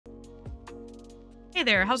Hey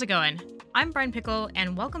there, how's it going? I'm Brian Pickle,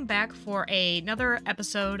 and welcome back for another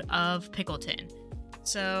episode of Pickleton.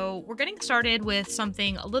 So we're getting started with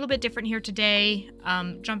something a little bit different here today,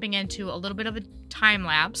 jumping into a little bit of a time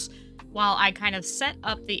lapse while I kind of set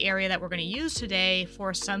up the area that we're going to use today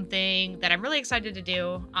for something that I'm really excited to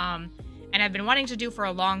do, and I've been wanting to do for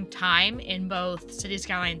a long time in both Cities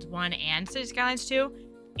Skylines 1 and Cities Skylines 2,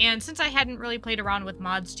 and since I hadn't really played around with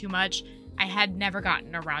mods too much, I had never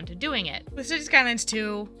gotten around to doing it. With Cities Skylines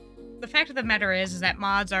 2, the fact of the matter is that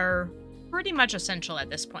mods are pretty much essential at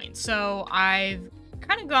this point, so I've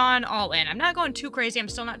kind of gone all in. I'm not going too crazy, I'm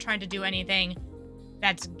still not trying to do anything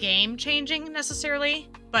that's game-changing necessarily,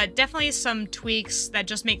 but definitely some tweaks that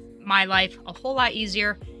just make my life a whole lot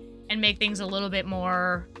easier and make things a little bit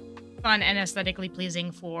more fun and aesthetically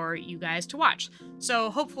pleasing for you guys to watch. So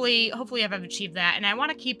hopefully I've achieved that, and I want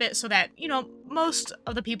to keep it so that, you know, most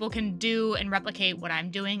of the people can do and replicate what I'm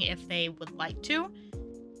doing if they would like to.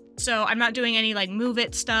 So I'm not doing any like move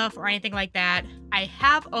it stuff or anything like that. I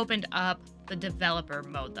have opened up the developer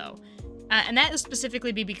mode though, and that is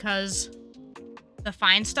specifically because the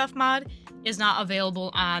Find Stuff mod is not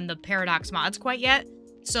available on the PDX Mods quite yet.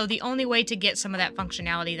 So the only way to get some of that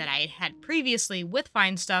functionality that I had previously with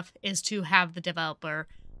Find Stuff is to have the developer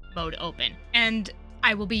mode open. And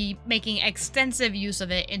I will be making extensive use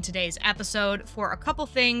of it in today's episode for a couple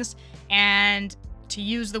things. And to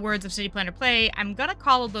use the words of City Planner Play, I'm gonna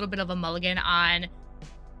call a little bit of a mulligan on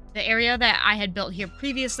the area that I had built here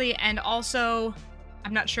previously. And also,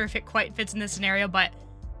 I'm not sure if it quite fits in this scenario, but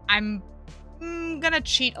I'm gonna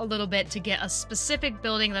cheat a little bit to get a specific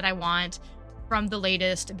building that I want from the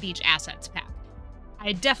latest Beach Assets pack.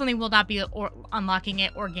 I definitely will not be unlocking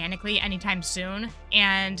it organically anytime soon,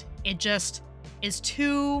 and it just is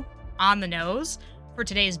too on the nose for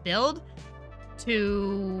today's build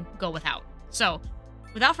to go without. So,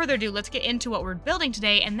 without further ado, let's get into what we're building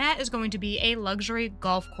today, and that is going to be a luxury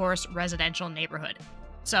golf course residential neighborhood.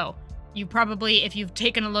 So, you probably, if you've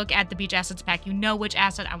taken a look at the Beach Assets pack, you know which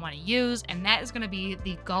asset I want to use, and that is going to be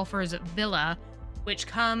the Golfer's Villa, which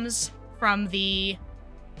comes from the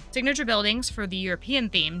signature buildings for the European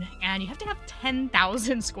themed, and you have to have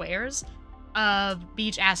 10,000 squares of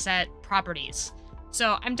beach asset properties.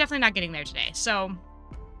 So I'm definitely not getting there today. So,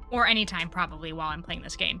 or anytime probably while I'm playing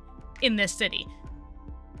this game in this city.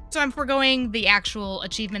 So I'm foregoing the actual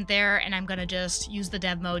achievement there, and I'm gonna just use the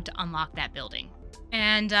dev mode to unlock that building.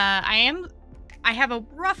 And I have a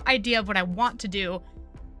rough idea of what I want to do,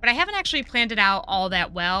 but I haven't actually planned it out all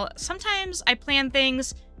that well. Sometimes I plan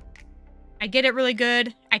things, I get it really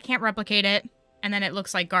good, I can't replicate it, and then it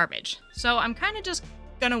looks like garbage. So I'm kind of just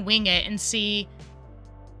gonna wing it and see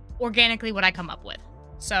organically what I come up with.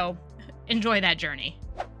 So enjoy that journey.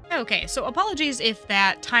 Okay, so apologies if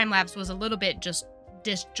that time lapse was a little bit just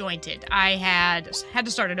disjointed. I had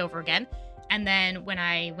to start it over again, and then when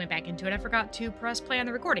I went back into it, I forgot to press play on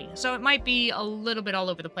the recording. So it might be a little bit all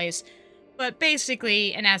over the place, but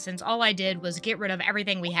basically, in essence, all I did was get rid of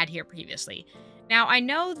everything we had here previously. Now, I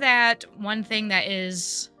know that one thing that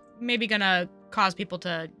is maybe gonna cause people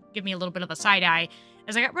to give me a little bit of a side eye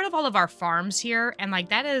is I got rid of all of our farms here, and like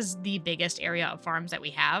that is the biggest area of farms that we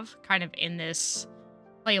have kind of in this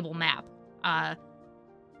playable map.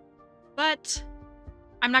 But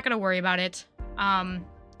I'm not gonna worry about it. I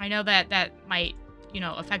know that that might, you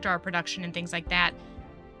know, affect our production and things like that,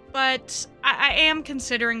 but I am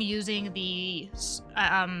considering using the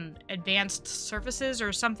advanced surfaces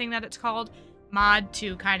or something that it's called mod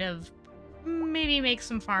to kind of maybe make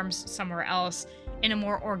some farms somewhere else in a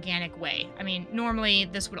more organic way. I mean, normally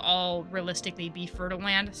this would all realistically be fertile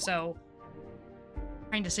land, so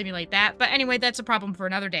trying to simulate that. But anyway, that's a problem for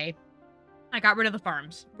another day. I got rid of the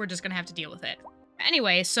farms. We're just gonna have to deal with it.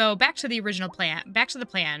 Anyway, so back to the original plan, back to the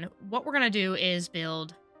plan. What we're gonna do is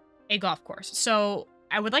build a golf course. So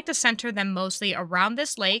I would like to center them mostly around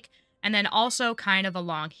this lake and then also kind of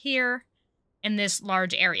along here in this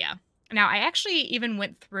large area. Now, I actually even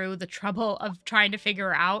went through the trouble of trying to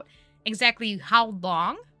figure out exactly how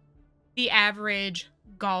long the average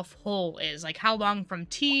golf hole is. Like how long from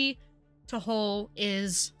tee to hole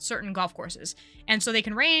is certain golf courses. And so they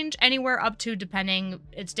can range anywhere up to, depending,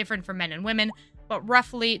 it's different for men and women, but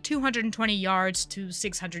roughly 220 yards to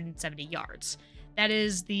 670 yards. That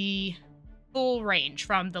is the full range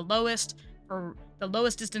from the lowest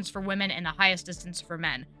distance for women and the highest distance for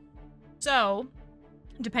men. So,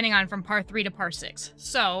 depending on from par 3 to par 6.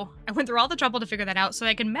 So, I went through all the trouble to figure that out so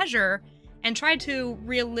I can measure and try to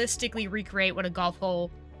realistically recreate what a golf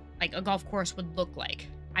hole, like a golf course, would look like.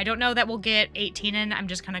 I don't know that we'll get 18 in. I'm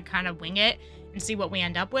just gonna kind of wing it and see what we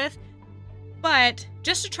end up with. but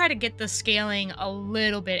just to try to get the scaling a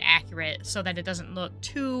little bit accurate so that it doesn't look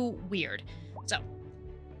too weird. So,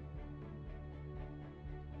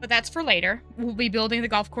 but that's for later. We'll be building the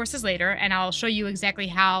golf courses later, and I'll show you exactly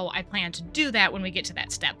how I plan to do that when we get to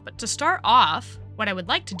that step. But to start off, what I would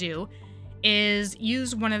like to do is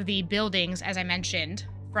use one of the buildings, as I mentioned,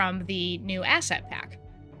 from the new asset pack.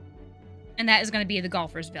 And that is going to be the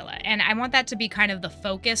Golfer's Villa. And I want that to be kind of the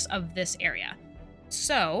focus of this area.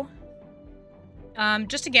 So,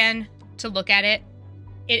 just again, to look at it,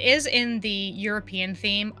 it is in the European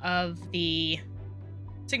theme of the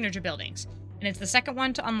signature buildings. And it's the second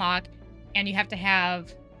one to unlock, and you have to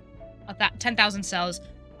have 10,000 cells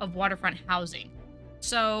of waterfront housing.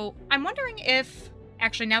 So, I'm wondering if,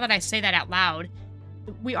 actually, now that I say that out loud,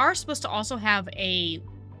 we are supposed to also have a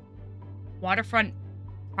waterfront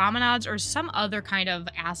promenades or some other kind of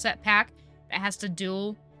asset pack that has to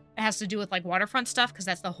do with like waterfront stuff, because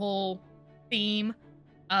that's the whole theme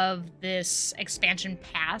of this expansion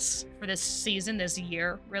pass for this season, this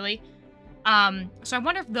year, really. So I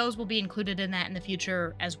wonder if those will be included in that in the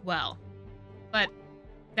future as well. But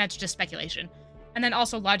that's just speculation. And then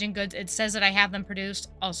also lodging goods, it says that I have them produced.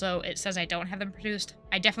 Also, it says I don't have them produced.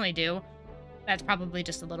 I definitely do. That's probably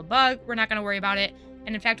just a little bug. We're not going to worry about it.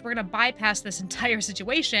 And in fact, we're going to bypass this entire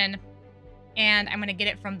situation, and I'm going to get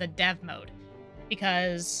it from the dev mode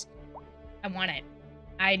because I want it.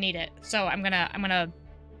 I need it. So I'm going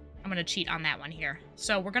to cheat on that one here.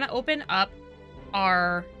 So we're going to open up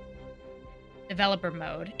our developer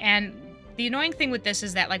mode. And the annoying thing with this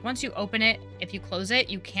is that, like, once you open it, if you close it,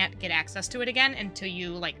 you can't get access to it again until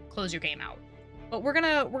you, like, close your game out. But we're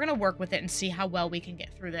going to work with it and see how well we can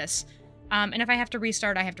get through this. And if I have to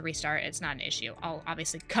restart, I have to restart. It's not an issue. I'll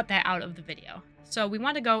obviously cut that out of the video. So we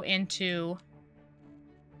want to go into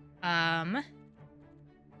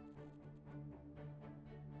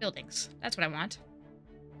buildings. That's what I want.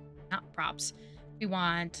 Not props. We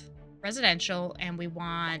want residential, and we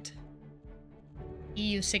want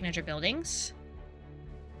EU signature buildings.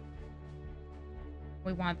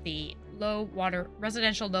 We want the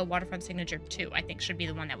residential low waterfront signature 2, I think should be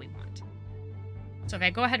the one that we want. So if I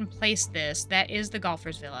go ahead and place this, that is the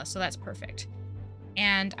Golfer's Villa, so that's perfect.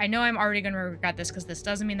 And I know I'm already going to regret this because this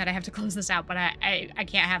doesn't mean that I have to close this out, but I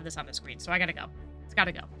can't have this on the screen, so I gotta go. It's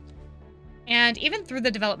gotta go. And even through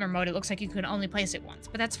the developer mode, it looks like you can only place it once,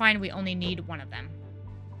 but that's fine. We only need one of them.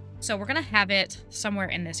 So we're going to have it somewhere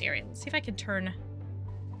in this area. Let's see if I can turn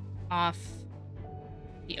off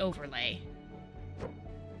the overlay.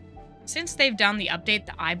 Since they've done the update,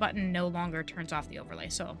 the I button no longer turns off the overlay,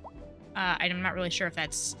 so I'm not really sure if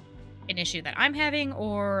that's an issue that I'm having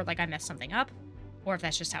or like I messed something up or if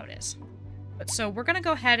that's just how it is. But so we're going to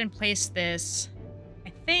go ahead and place this,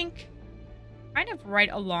 I think, kind of right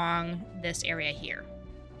along this area here.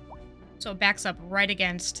 So it backs up right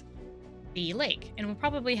against the lake, and we'll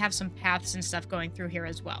probably have some paths and stuff going through here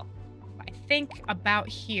as well. But I think about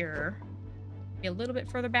here, be a little bit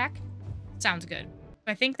further back. Sounds good.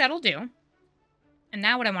 I think that'll do. And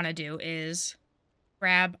now what I want to do is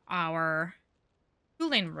grab our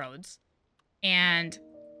 2-lane roads and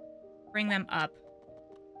bring them up.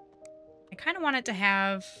 I kind of want it to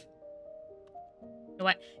have... You know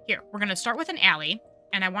what? Here, we're going to start with an alley,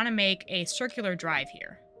 and I want to make a circular drive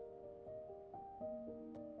here.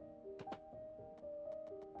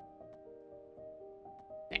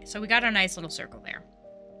 Okay, so we got a nice little circle there.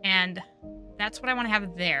 And that's what I want to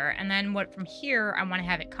have there. And then what from here, I want to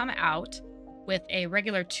have it come out with a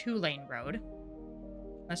regular 2-lane road.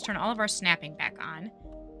 Let's turn all of our snapping back on.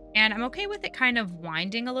 And I'm okay with it kind of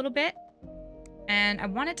winding a little bit. And I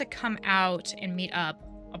want it to come out and meet up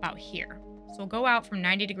about here. So we'll go out from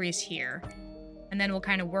 90 degrees here. And then we'll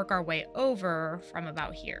kind of work our way over from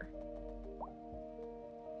about here.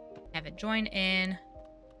 Have it join in,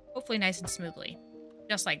 hopefully nice and smoothly.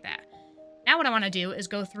 Just like that. Now what I want to do is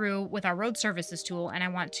go through with our road services tool, and I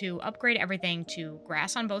want to upgrade everything to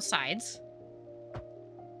grass on both sides.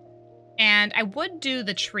 And I would do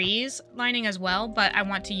the trees lining as well, but I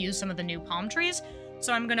want to use some of the new palm trees.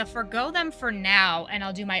 So I'm going to forgo them for now, and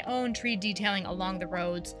I'll do my own tree detailing along the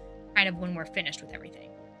roads kind of when we're finished with everything.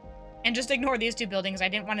 And just ignore these 2 buildings. I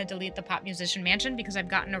didn't want to delete the Pop Musician Mansion because I've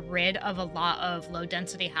gotten rid of a lot of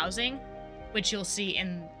low-density housing, which you'll see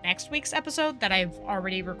in next week's episode that I've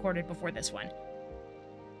already recorded before this one.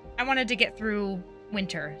 I wanted to get through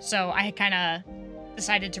winter, so I kind of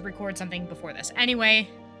decided to record something before this. Anyway,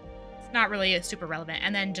 it's not really super relevant.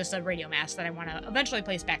 And then just a radio mast that I want to eventually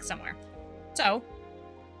place back somewhere. So,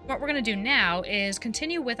 what we're going to do now is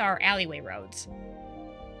continue with our alleyway roads.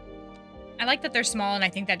 I like that they're small, and I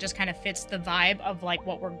think that just kind of fits the vibe of like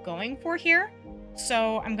what we're going for here.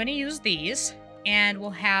 So I'm going to use these, and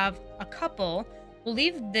we'll have a couple. We'll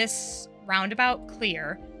leave this roundabout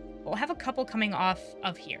clear. We'll have a couple coming off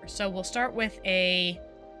of here. So we'll start with a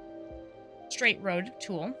straight road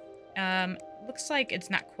tool. Looks like it's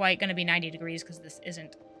not quite going to be 90 degrees because this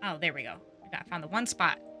isn't... Oh, there we go. I found the one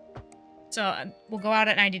spot. So we'll go out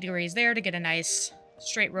at 90 degrees there to get a nice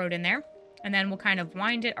straight road in there. And then we'll kind of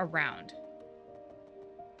wind it around.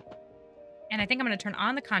 And I think I'm going to turn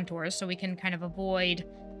on the contours so we can kind of avoid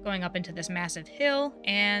going up into this massive hill.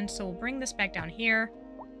 And so we'll bring this back down here.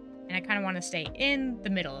 And I kind of want to stay in the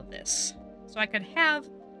middle of this. So I could have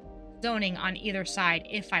zoning on either side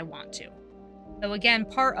if I want to. Though again,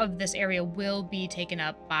 part of this area will be taken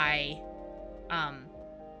up by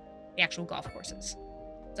the actual golf courses.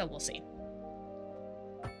 So we'll see.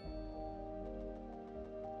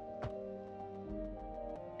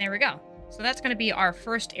 There we go. So that's going to be our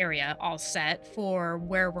first area all set for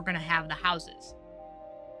where we're going to have the houses.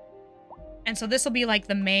 And so this will be like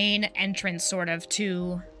the main entrance sort of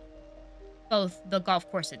to both the golf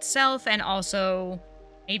course itself and also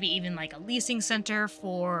maybe even like a leasing center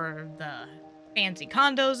for the fancy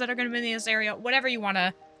condos that are going to be in this area. Whatever you want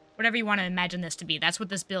to imagine this to be. That's what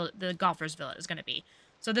the golfer's villa is going to be.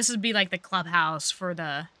 So this would be like the clubhouse for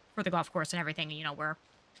the golf course and everything, you know, where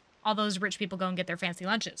all those rich people go and get their fancy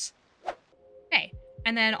lunches. Okay.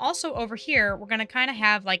 And then also over here, we're going to kind of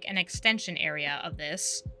have like an extension area of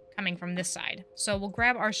this coming from this side. So we'll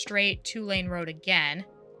grab our straight 2-lane road again,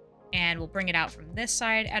 and we'll bring it out from this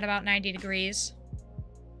side at about 90 degrees.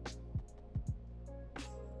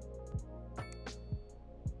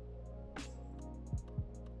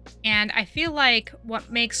 And I feel like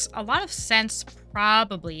what makes a lot of sense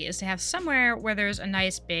probably is to have somewhere where there's a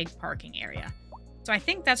nice big parking area. So I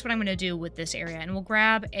think that's what I'm going to do with this area, and we'll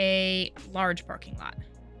grab a large parking lot.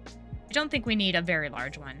 I don't think we need a very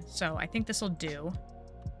large one, so I think this will do.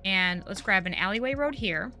 And let's grab an alleyway road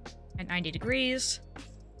here at 90 degrees,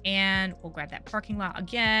 and we'll grab that parking lot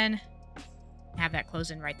again, and have that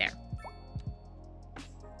close in right there.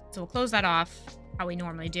 So we'll close that off how we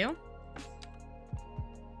normally do.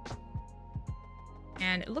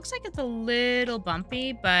 And it looks like it's a little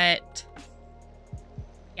bumpy, but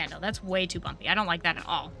yeah, no, that's way too bumpy. I don't like that at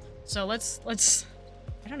all. So let's,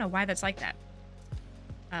 I don't know why that's like that.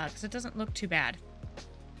 Because it doesn't look too bad.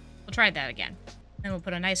 We'll try that again. Then we'll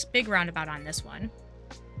put a nice big roundabout on this one.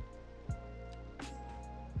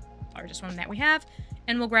 Largest one that we have.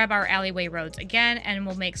 And we'll grab our alleyway roads again, and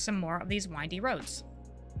we'll make some more of these windy roads.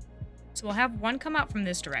 So we'll have one come out from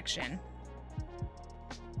this direction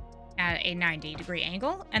at a 90-degree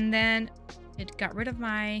angle, and then it got rid of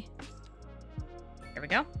my... There we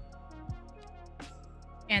go.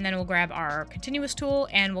 And then we'll grab our continuous tool,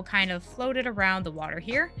 and we'll kind of float it around the water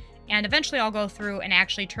here. And eventually I'll go through and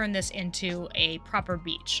actually turn this into a proper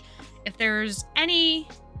beach. If there's any...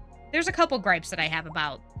 There's a couple gripes that I have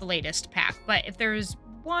about the latest pack, but if there's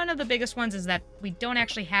one of the biggest ones is that we don't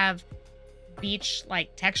actually have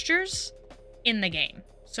beach-like textures in the game.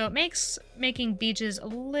 So it makes making beaches a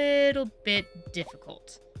little bit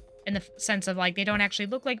difficult in the sense of like they don't actually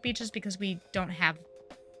look like beaches because we don't have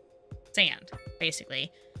sand, basically.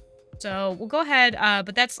 So we'll go ahead,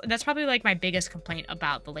 but that's probably like my biggest complaint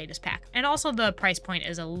about the latest pack. And also the price point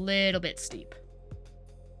is a little bit steep.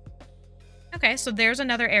 Okay, so there's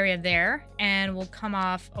another area there, and we'll come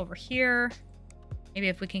off over here. Maybe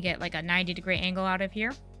if we can get like a 90-degree angle out of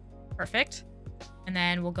here. Perfect. And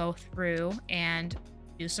then we'll go through and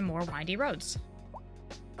do some more windy roads.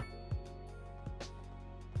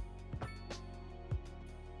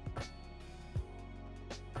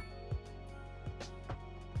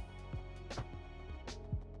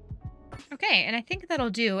 Okay, and I think that'll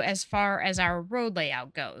do as far as our road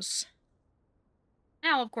layout goes.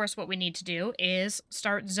 Now, of course, what we need to do is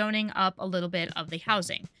start zoning up a little bit of the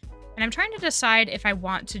housing. And I'm trying to decide if I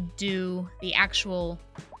want to do the actual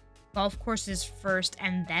golf courses first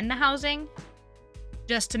and then the housing,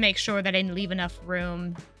 just to make sure that I leave enough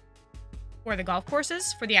room for the golf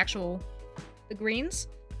courses, for the greens.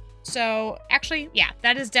 So actually, yeah,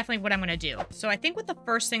 that is definitely what I'm going to do. So I think what the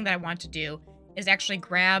first thing that I want to do is actually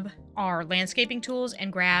grab our landscaping tools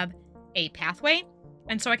and grab a pathway.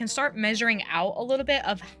 And so I can start measuring out a little bit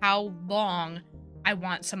of how long I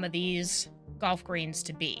want some of these golf greens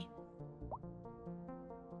to be.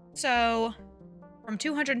 So from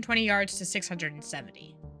 220 yards to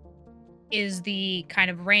 670 is the kind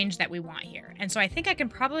of range that we want here. And so I think I can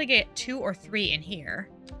probably get 2 or 3 in here.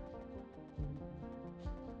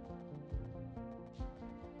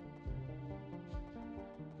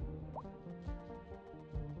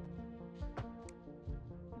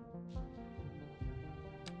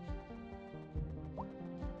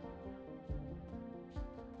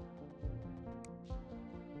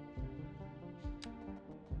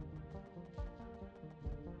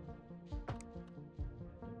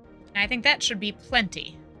 And I think that should be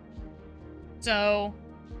plenty. So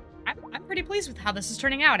I'm pretty pleased with how this is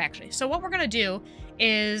turning out, actually. So what we're going to do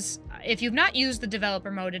is, if you've not used the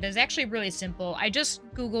developer mode, it is actually really simple. I just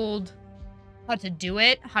Googled how to do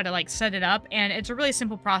it, how to like set it up, and it's a really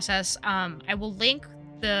simple process. I will link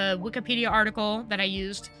the Wikipedia article that I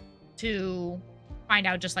used to find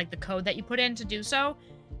out just like the code that you put in to do so,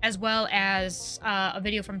 as well as a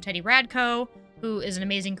video from Teddy Radko, who is an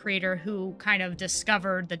amazing creator who kind of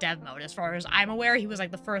discovered the dev mode. As far as I'm aware, he was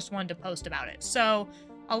like the first one to post about it. So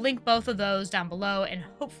I'll link both of those down below and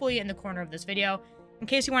hopefully in the corner of this video, in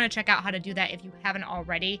case you want to check out how to do that if you haven't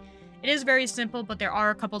already. It is very simple, but there are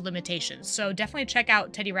a couple limitations. So definitely check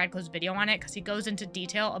out Teddy Radko's video on it, because he goes into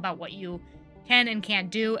detail about what you can and can't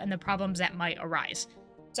do and the problems that might arise.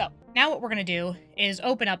 So now what we're going to do is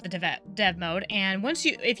open up the dev mode, and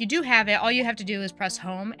if you do have it, all you have to do is press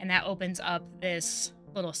home, and that opens up this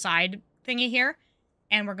little side thingy here.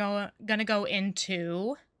 And we're going to go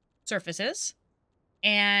into surfaces,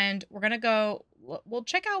 and we're going to we'll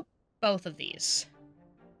check out both of these,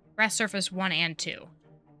 grass surface 1 and 2.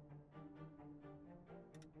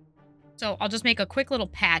 So I'll just make a quick little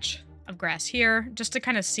patch of grass here just to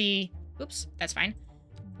kind of see, oops, that's fine,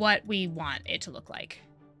 what we want it to look like.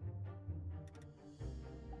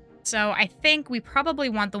 So I think we probably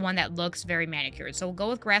want the one that looks very manicured. So we'll go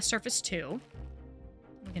with grass surface 2.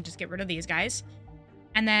 We can just get rid of these guys.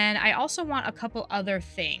 And then I also want a couple other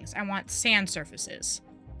things. I want sand surfaces,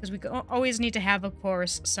 because we always need to have, of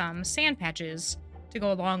course, some sand patches to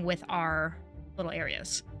go along with our little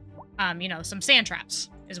areas. You know, some sand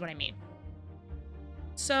traps is what I mean.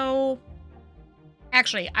 So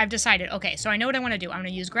actually, I've decided, okay, so I know what I want to do. I'm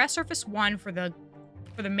going to use grass surface 1 for the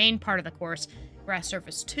main part of the course, grass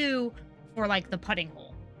surface 2 for like the putting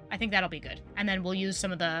hole. I think that'll be good. And then we'll use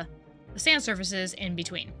some of the sand surfaces in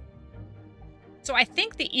between. So I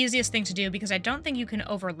think the easiest thing to do, because I don't think you can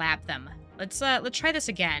overlap them. Let's try this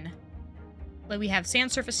again. We have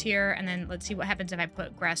sand surface here, and then let's see what happens if I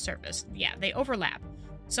put grass surface. Yeah, they overlap.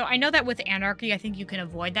 So I know that with Anarchy, I think you can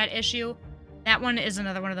avoid that issue. That one is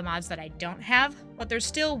another one of the mods that I don't have, but there's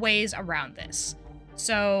still ways around this.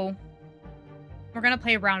 So we're going to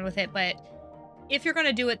play around with it, but if you're going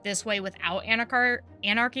to do it this way without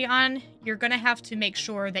Anarchy on, you're going to have to make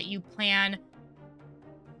sure that you plan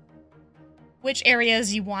which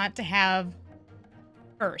areas you want to have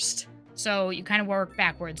first. So you kind of work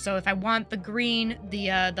backwards. So if I want the green,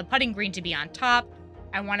 the putting green to be on top,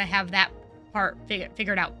 I want to have that part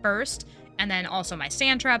figured out first, and then also my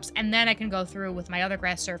sand traps, and then I can go through with my other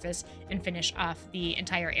grass surface and finish off the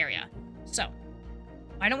entire area. So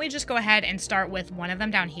why don't we just go ahead and start with one of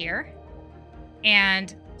them down here.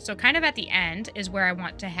 And so kind of at the end is where I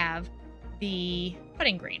want to have the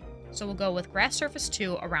putting green. So we'll go with grass surface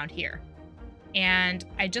 2 around here. And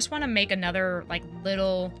I just want to make another like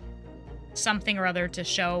little something or other to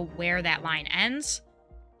show where that line ends,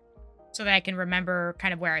 so that I can remember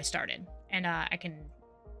kind of where I started. And I can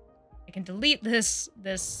delete this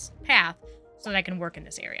path so that I can work in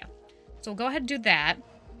this area. So we'll go ahead and do that.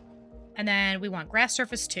 And then we want grass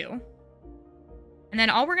surface 2. And then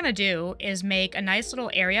all we're going to do is make a nice little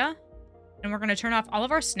area, and we're going to turn off all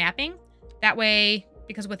of our snapping. That way,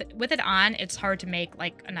 because with it on, it's hard to make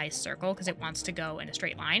like a nice circle because it wants to go in a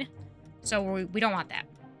straight line. So we don't want that.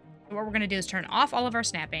 So what we're going to do is turn off all of our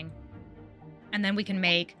snapping, and then we can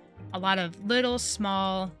make a lot of little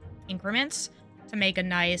small increments to make a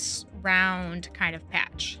nice round kind of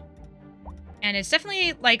patch. And it's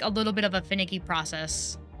definitely like a little bit of a finicky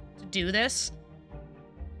process to do this,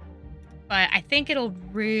 but I think it'll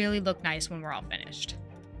really look nice when we're all finished.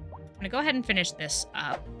 I'm gonna go ahead and finish this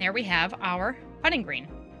up. There we have our putting green.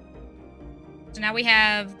 So now we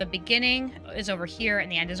have the beginning is over here and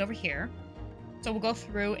the end is over here. So we'll go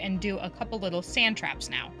through and do a couple little sand traps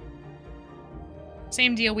now.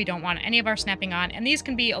 Same deal, we don't want any of our snapping on, and these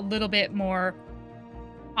can be a little bit more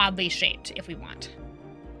oddly shaped if we want.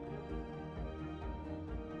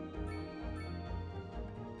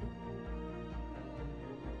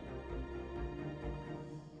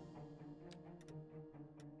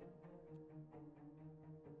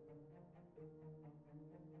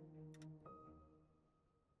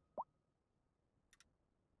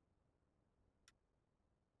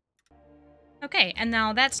 Okay, and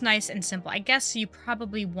now that's nice and simple. I guess you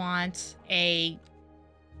probably want a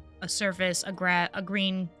surface, a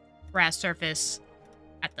green grass surface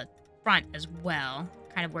at the front as well,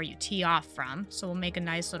 kind of where you tee off from. So we'll make a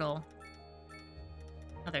nice little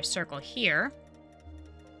another circle here.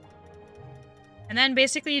 And then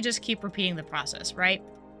basically you just keep repeating the process, right?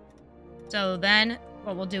 So then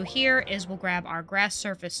what we'll do here is we'll grab our grass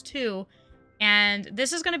surface 2, And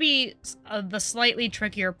this is going to be the slightly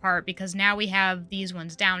trickier part because now we have these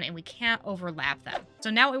ones down and we can't overlap them.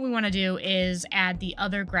 So now what we want to do is add the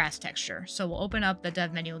other grass texture. So we'll open up the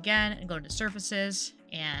dev menu again and go to surfaces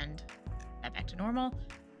and that back to normal.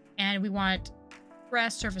 And we want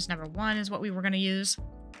grass surface number 1 is what we were going to use.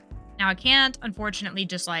 Now I can't, unfortunately,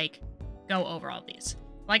 just like go over all these.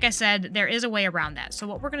 Like I said, there is a way around that. So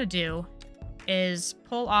what we're going to do is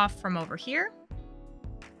pull off from over here.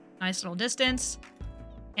 Nice little distance.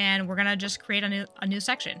 And we're going to just create a new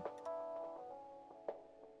section.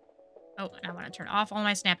 Oh, and I want to turn off all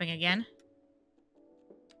my snapping again.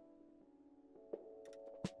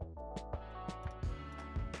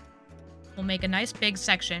 We'll make a nice big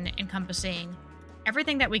section encompassing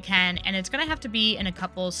everything that we can, and it's going to have to be in a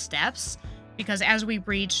couple steps because as we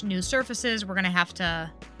reach new surfaces, we're going to have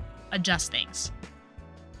to adjust things.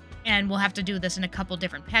 And we'll have to do this in a couple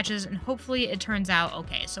different patches, and hopefully it turns out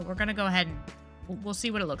okay. So we're going to go ahead and we'll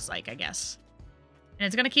see what it looks like, I guess. And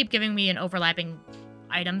it's going to keep giving me an overlapping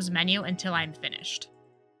items menu until I'm finished.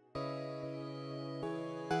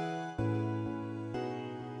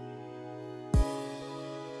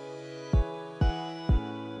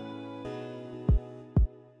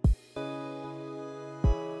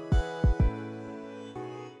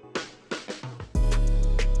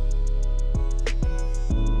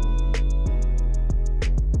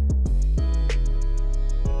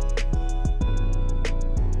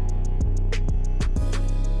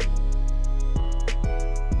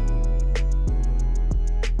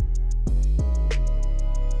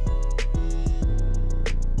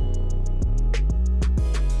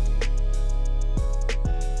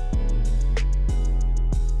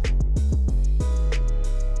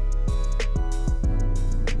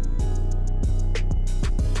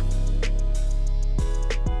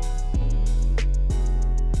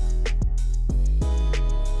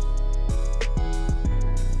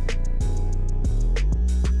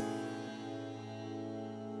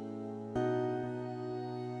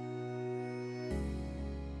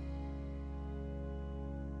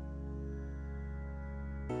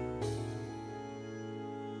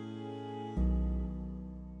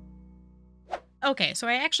 Okay, so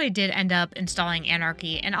I actually did end up installing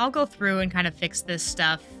Anarchy, and I'll go through and kind of fix this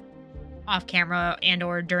stuff off camera and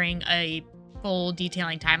or during a full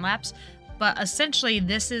detailing time lapse. But essentially,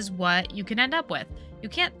 this is what you can end up with. You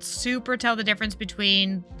can't super tell the difference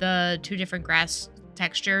between the two different grass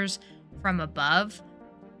textures from above,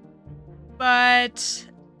 but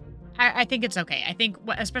I think it's okay. I think,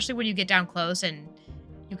 especially when you get down close and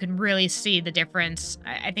you can really see the difference.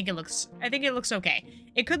 I think it looks okay.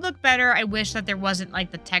 It could look better. I wish that there wasn't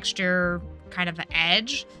like the texture kind of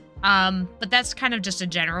edge. But that's kind of just a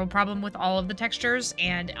general problem with all of the textures,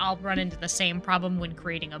 and I'll run into the same problem when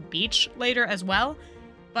creating a beach later as well.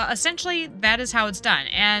 But essentially, that is how it's done.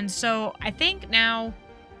 And so I think now,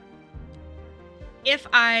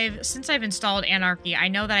 since I've installed Anarchy, I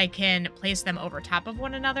know that I can place them over top of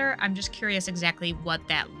one another. I'm just curious exactly what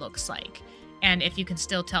that looks like, and if you can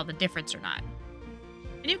still tell the difference or not.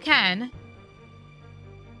 And you can.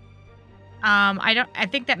 I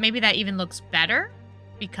think that maybe that even looks better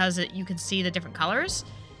because you can see the different colors.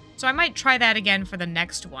 So I might try that again for the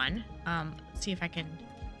next one. Let's see if I can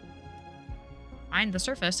find the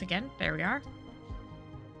surface again. There we are.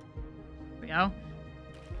 There we go.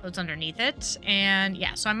 It's underneath it. And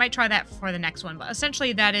yeah, so I might try that for the next one. But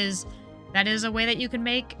essentially that is a way that you can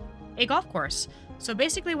make a golf course. So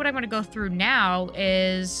basically what I'm going to go through now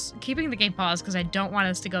is keeping the game paused because I don't want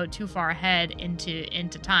us to go too far ahead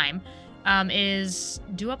into time. Is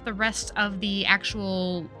do up the rest of the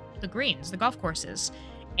greens, the golf courses.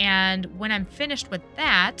 And when I'm finished with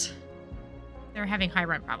that, they're having high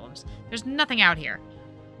run problems. There's nothing out here.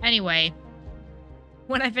 Anyway,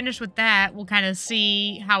 when I finish with that, we'll kind of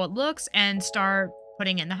see how it looks and start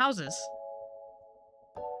putting in the houses.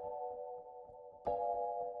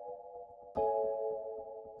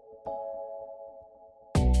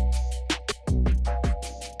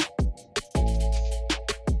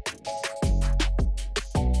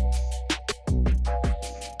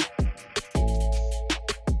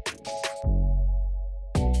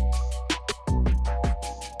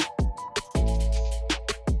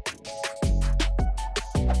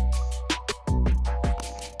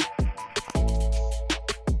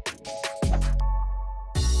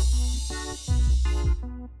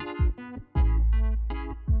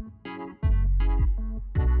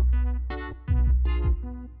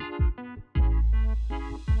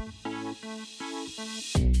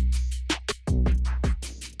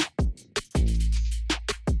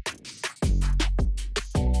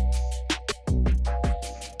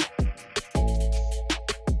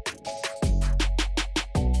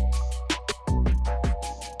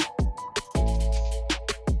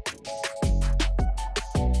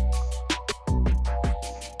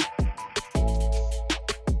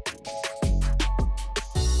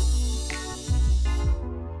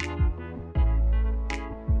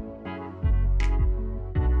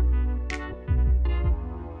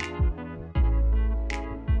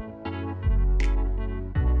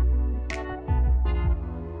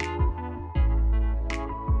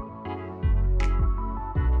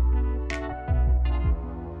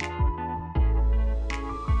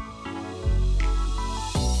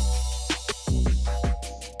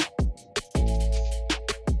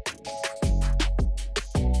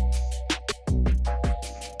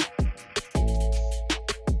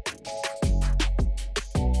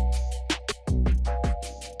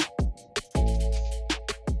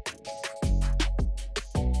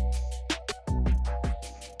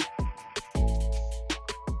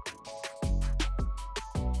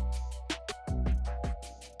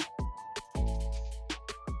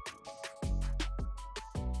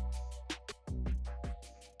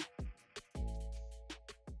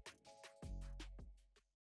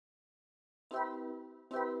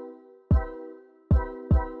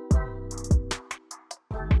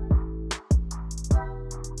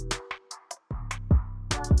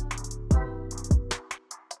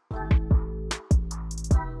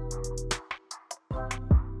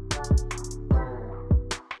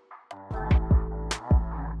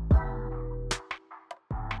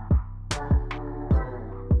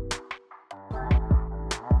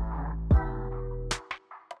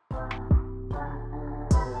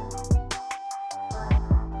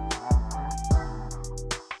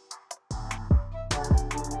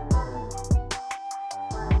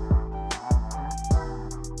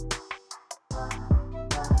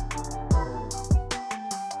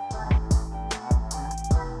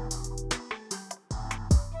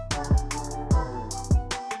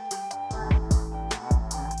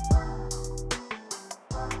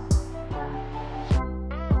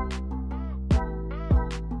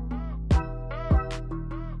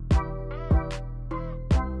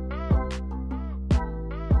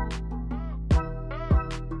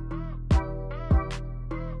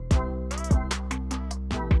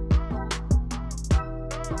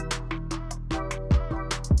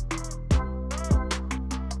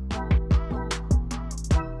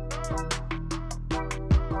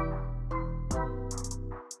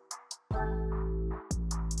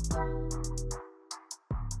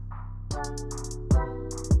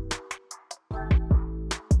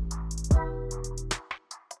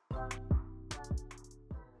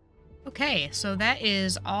 Okay, so that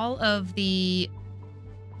is all of the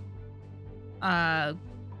uh,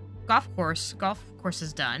 golf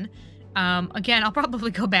courses done. Again, I'll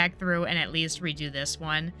probably go back through and at least redo this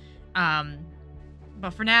one.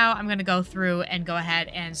 But for now, I'm going to go through and go ahead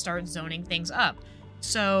and start zoning things up.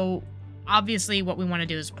 So obviously what we want to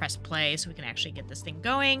do is press play so we can actually get this thing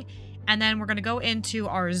going. And then we're going to go into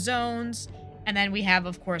our zones. And then we have,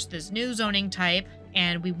 of course, this new zoning type.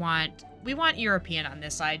 And we want European on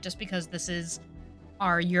this side just because this is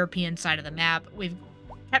our European side of the map. We've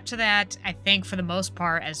kept to that, I think, for the most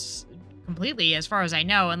part, as completely, as far as I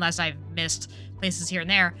know, unless I've missed places here and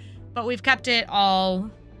there. But we've kept it all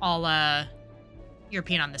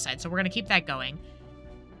European on this side, so we're going to keep that going.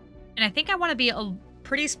 And I think I want to be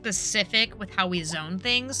pretty specific with how we zone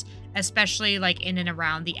things, especially like in and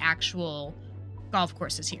around the actual golf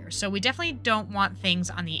courses here. So we definitely don't want things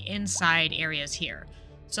on the inside areas here.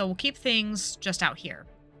 So we'll keep things just out here.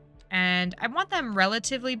 And I want them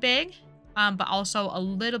relatively big, but also a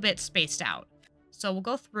little bit spaced out. So we'll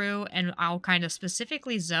go through and I'll kind of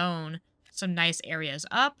specifically zone some nice areas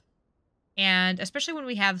up. And especially when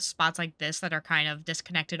we have spots like this that are kind of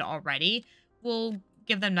disconnected already, we'll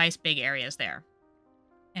give them nice big areas there.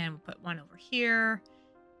 And we'll put one over here.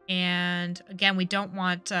 And again, we don't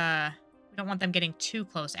want them getting too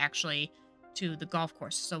close actually to the golf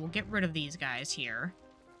course. So we'll get rid of these guys here.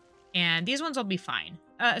 And these ones will be fine,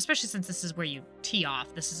 especially since this is where you tee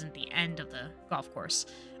off. This isn't the end of the golf course.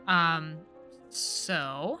 But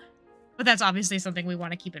that's obviously something we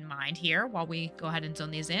want to keep in mind here while we go ahead and zone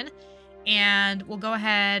these in. And we'll go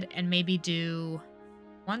ahead and maybe do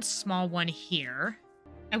one small one here.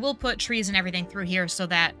 I will put trees and everything through here so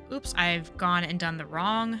that, oops, I've gone and done the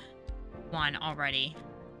wrong one already.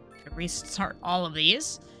 Restart all of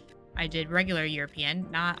these. I did regular European,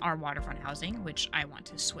 not our waterfront housing, which I want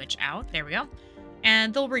to switch out. There we go.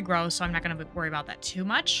 And they'll regrow, so I'm not going to worry about that too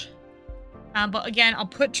much. But again, I'll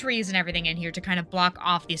put trees and everything in here to kind of block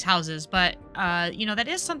off these houses. But, you know, that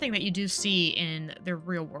is something that you do see in the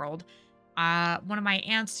real world. One of my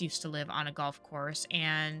aunts used to live on a golf course,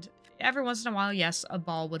 and every once in a while, yes, a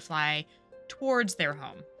ball would fly towards their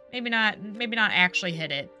home. Maybe not actually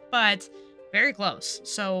hit it, but very close.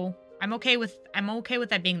 So I'm okay with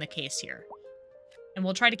that being the case here. And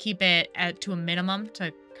we'll try to keep it to a minimum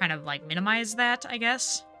to kind of like minimize that, I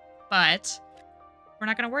guess. But we're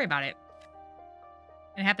not going to worry about it.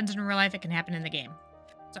 It happens in real life, it can happen in the game.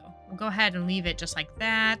 So we'll go ahead and leave it just like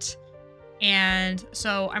that. And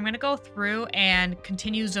so I'm going to go through and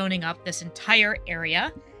continue zoning up this entire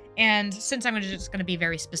area. And since I'm just going to be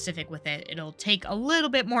very specific with it, it'll take a little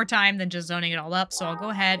bit more time than just zoning it all up. So I'll go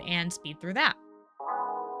ahead and speed through that.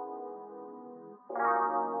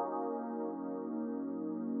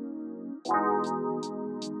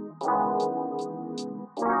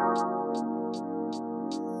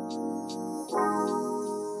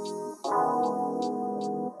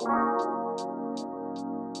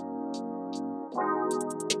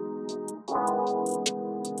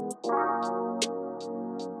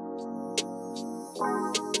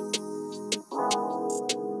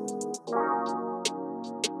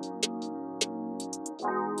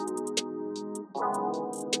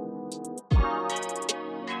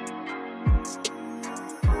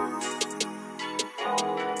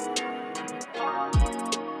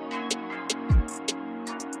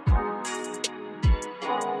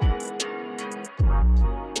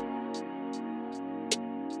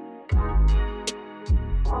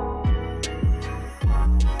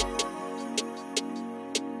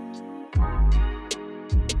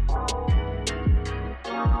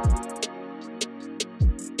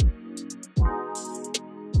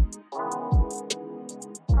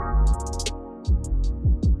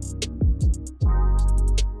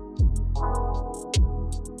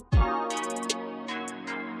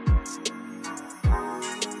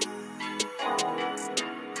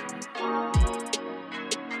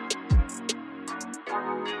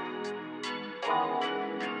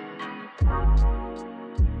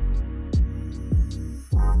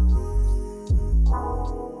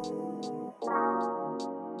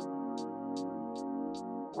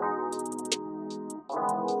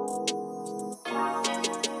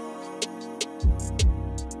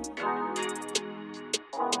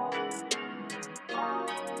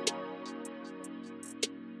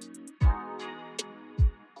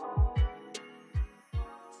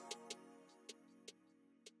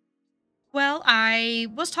 Well, I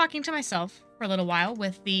was talking to myself for a little while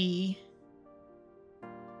with the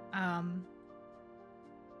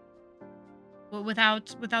without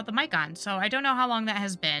the mic on. So I don't know how long that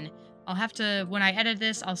has been. I'll have to, when I edit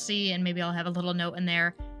this, I'll see, and maybe I'll have a little note in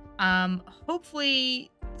there. Hopefully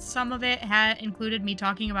some of it had included me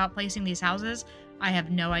talking about placing these houses. I have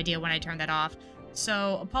no idea when I turned that off.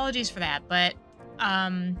 So apologies for that, but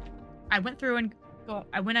I went through and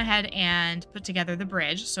I went ahead and put together the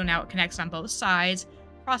bridge. So now it connects on both sides,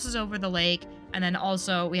 crosses over the lake, and then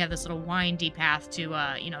also we have this little windy path to,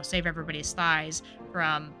 save everybody's thighs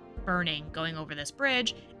from burning going over this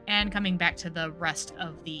bridge and coming back to the rest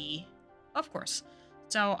of the golf course.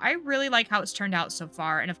 So I really like how it's turned out so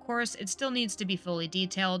far, and of course it still needs to be fully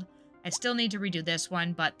detailed. I still need to redo this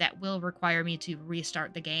one, but that will require me to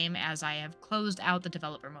restart the game as I have closed out the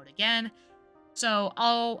developer mode again. So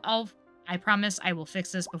I promise I will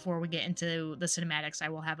fix this before we get into the cinematics. I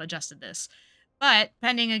will have adjusted this. But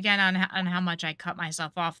depending again on how much I cut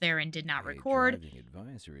myself off there and did not record.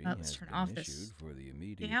 Let's turn off this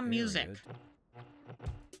damn music.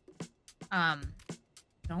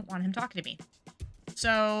 Don't want him talking to me.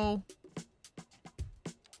 So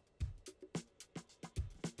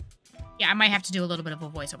yeah, I might have to do a little bit of a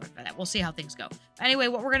voiceover for that. We'll see how things go. Anyway,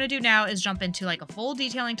 what we're going to do now is jump into like a full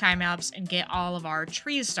detailing time-lapse and get all of our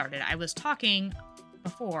trees started. I was talking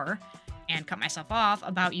before and cut myself off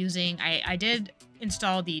about using, I did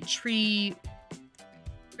install the tree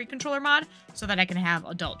controller mod so that I can have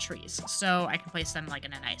adult trees. So I can place them like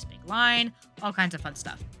in a nice big line, all kinds of fun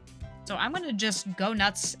stuff. So I'm going to just go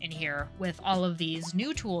nuts in here with all of these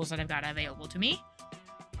new tools that I've got available to me.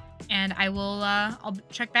 And I will, I'll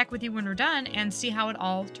check back with you when we're done and see how it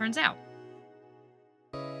all turns out.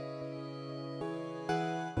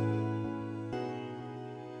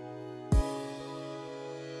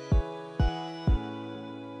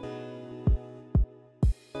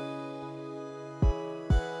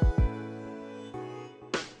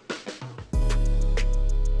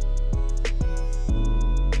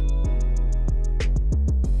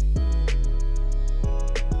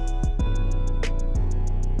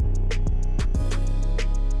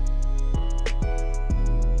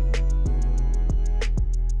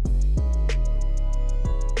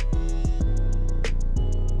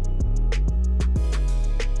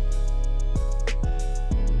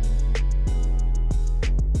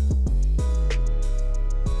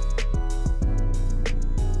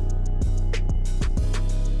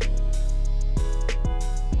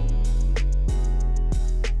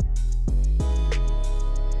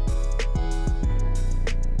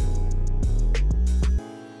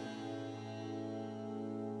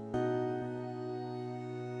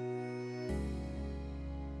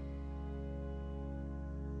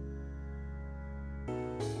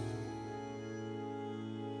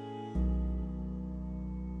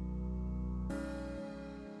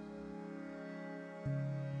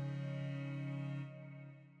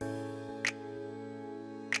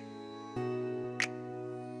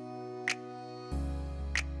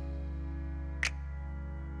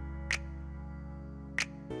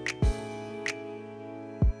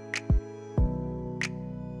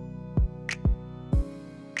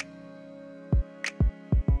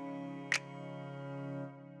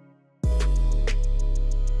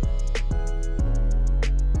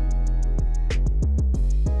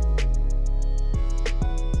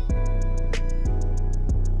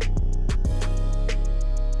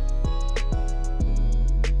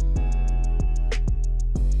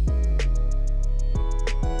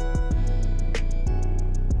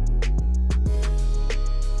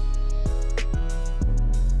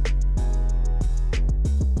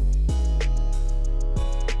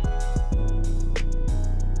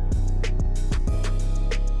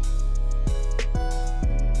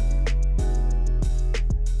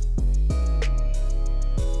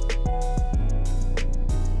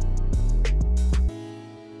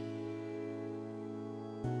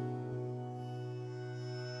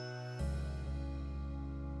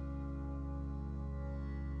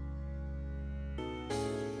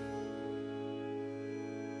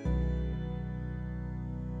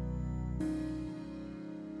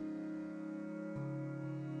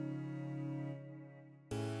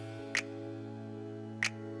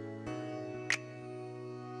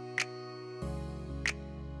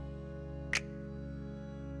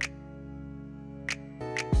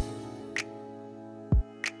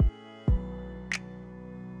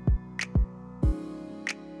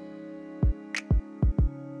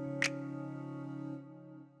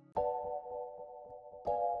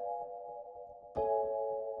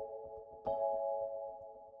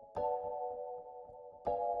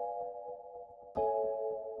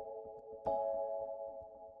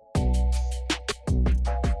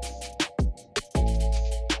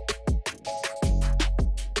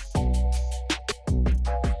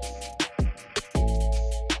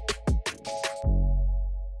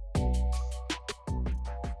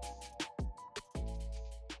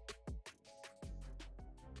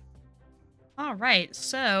 All right,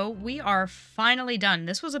 so we are finally done.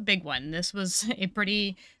 This was a big one. This was a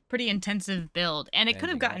pretty intensive build, and it could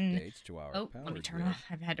have gotten... Oh, let me turn off.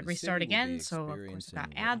 I've had to restart again, so of course I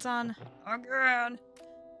got ads on. Oh,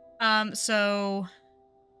 God. So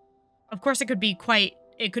of course it could be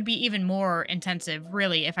even more intensive,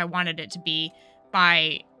 really, if I wanted it to be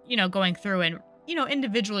by, you know, going through and, you know,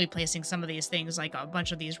 individually placing some of these things, like a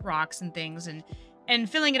bunch of these rocks and things, and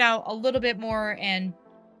filling it out a little bit more and,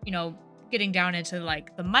 you know, getting down into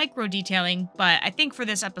like the micro detailing. But I think for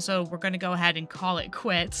this episode, we're going to go ahead and call it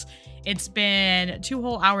quits. It's been 2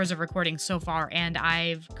 whole hours of recording so far, and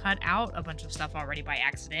I've cut out a bunch of stuff already by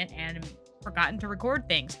accident and forgotten to record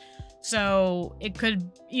things. So it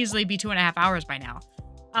could easily be 2.5 hours by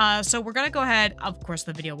now. So we're going to go ahead. Of course,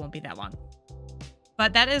 the video won't be that long.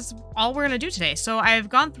 But that is all we're going to do today. So I've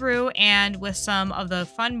gone through and with some of the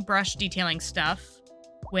fun brush detailing stuff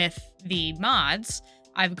with the mods,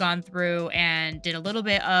 I've gone through and did a little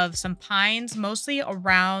bit of some pines, mostly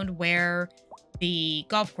around where the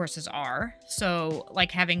golf courses are. So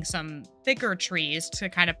like having some thicker trees to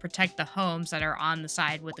kind of protect the homes that are on the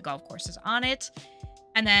side with the golf courses on it.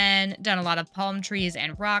 And then done a lot of palm trees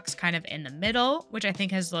and rocks kind of in the middle, which I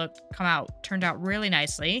think has turned out really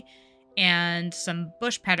nicely. And some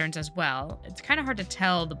bush patterns as well. It's kind of hard to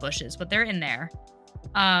tell the bushes, but they're in there.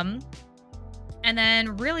 And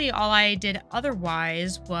then really all I did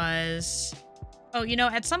otherwise was, oh, you know,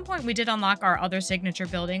 at some point we did unlock our other signature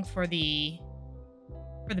building for the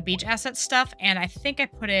beach asset stuff, and I think I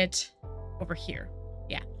put it over here.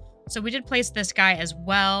 Yeah. So we did place this guy as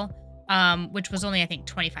well, which was only, I think,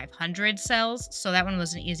 2,500 cells. So that one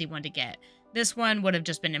was an easy one to get. This one would have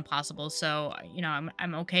just been impossible. So, you know,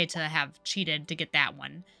 I'm okay to have cheated to get that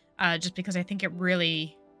one, just because I think it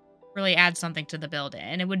really adds something to the build,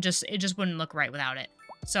 and it just wouldn't look right without it.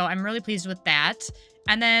 So I'm really pleased with that.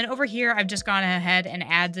 And then over here, I've just gone ahead and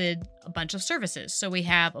added a bunch of services. So we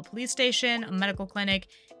have a police station, a medical clinic,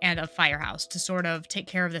 and a firehouse to sort of take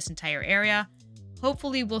care of this entire area.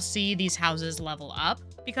 Hopefully we'll see these houses level up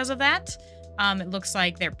because of that. It looks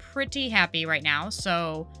like they're pretty happy right now.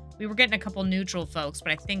 So we were getting a couple neutral folks,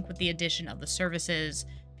 but I think with the addition of the services,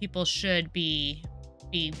 people should be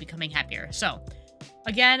becoming happier. So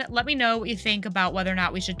again, let me know what you think about whether or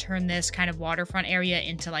not we should turn this kind of waterfront area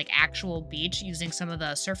into like actual beach using some of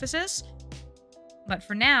the surfaces. But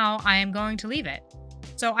for now, I am going to leave it.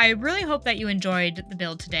 So I really hope that you enjoyed the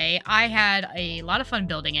build today. I had a lot of fun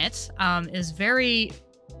building it. It was very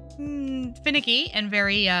finicky and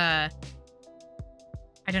very, I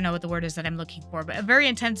don't know what the word is that I'm looking for, but a very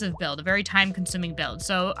intensive build, a very time-consuming build.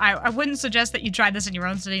 So I wouldn't suggest that you try this in your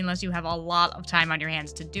own city unless you have a lot of time on your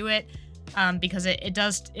hands to do it. Because it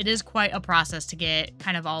is quite a process to get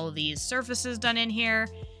kind of all of these surfaces done in here.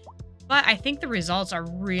 But I think the results are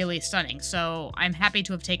really stunning, so I'm happy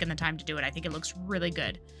to have taken the time to do it. I think it looks really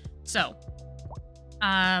good. So,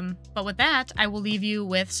 but with that, I will leave you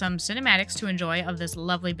with some cinematics to enjoy of this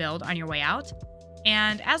lovely build on your way out.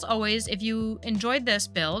 And as always, if you enjoyed this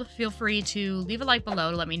build, feel free to leave a like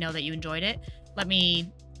below to let me know that you enjoyed it. Let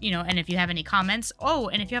me... You know, and if you have any comments,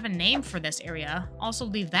 and if you have a name for this area, also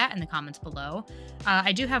leave that in the comments below.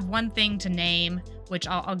 I do have one thing to name, which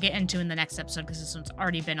I'll get into in the next episode because this one's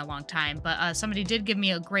already been a long time. But somebody did give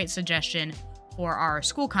me a great suggestion for our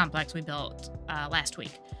school complex we built last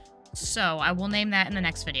week. So I will name that in the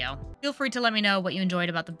next video. Feel free to let me know what you enjoyed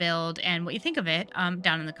about the build and what you think of it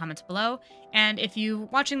down in the comments below. And if you're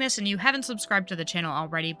watching this and you haven't subscribed to the channel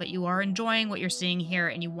already, but you are enjoying what you're seeing here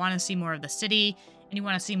and you want to see more of the city, and you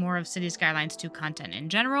want to see more of Cities Skylines 2 content in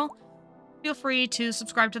general, feel free to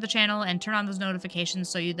subscribe to the channel and turn on those notifications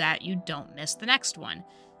so that you don't miss the next one.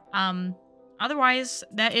 Otherwise,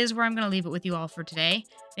 that is where I'm going to leave it with you all for today.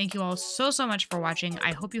 Thank you all so much for watching.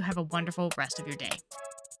 I hope you have a wonderful rest of your day.